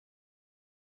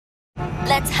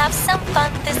Let's have some fun,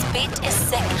 this beat is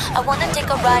sick. I wanna take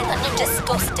a ride on your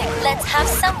disco stick. Let's have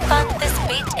some fun, this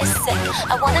beat is sick.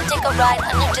 I wanna take a ride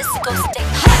on your disco stick.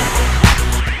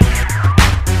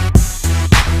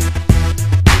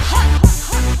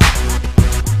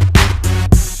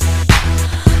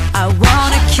 I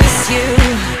wanna kiss you,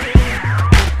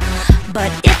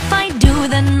 but if I do,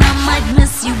 then I might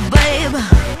miss you, babe.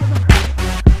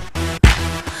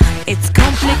 It's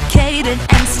complicated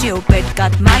and stupid.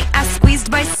 Got my ass squeezed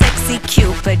by sexy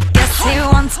Cupid. Guess he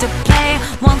wants to play,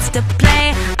 wants to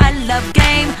play. I love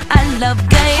game, I love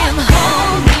game.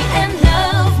 Hold me and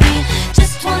love me.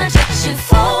 Just wanna touch you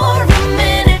for a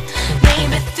minute.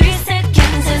 Maybe 3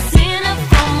 seconds is enough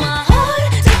for my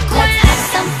heart to quit. Let's have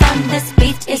some fun, this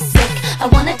beat is sick. I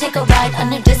wanna take a ride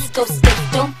on your disco stick.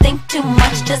 Don't think too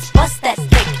much, just bust that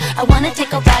kick. I wanna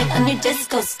take a ride on your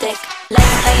disco stick.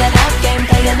 Let's play a love game,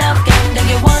 play a love game. Do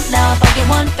you want love or you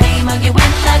want fame? Or you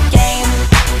win the game?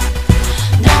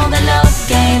 Know the love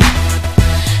game.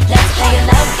 Let's play a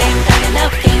love game, play a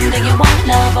love game. Do you want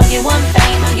love or you want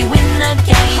fame? Or you win the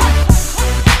game?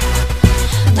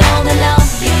 Know the love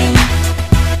game.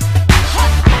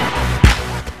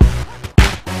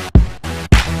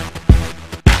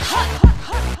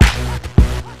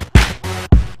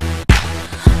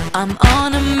 I'm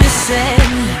on a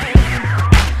mission,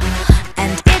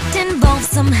 and it involves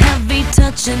some heavy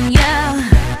touching, yeah.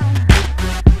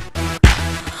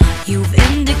 You've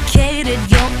indicated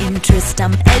your interest.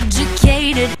 I'm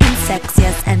educated in sex,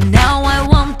 yes, and now I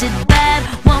want it bad,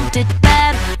 want it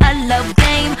bad. I love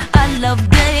game, I love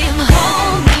game.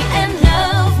 Hold me and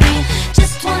love me.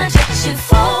 Just wanna touch you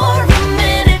for a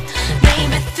minute.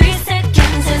 Maybe 3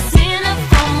 seconds is enough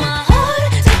for my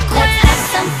heart to quit. Let's have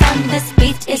some fun, this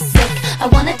beat is sick. I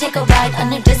wanna take a ride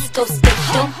on your disco stick.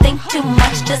 Don't think too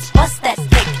much, just bust that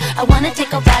kick. I wanna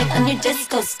take a ride on your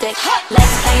disco stick.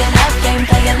 Let's play a love game,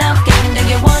 play a love game. Do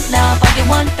you want love or you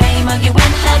want fame? Or you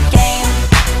win the game?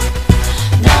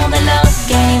 Know the love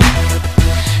game.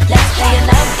 Let's play a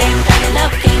love game, play a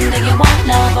love game. Do you want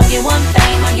love or you want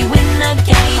fame? Or you win the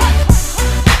game?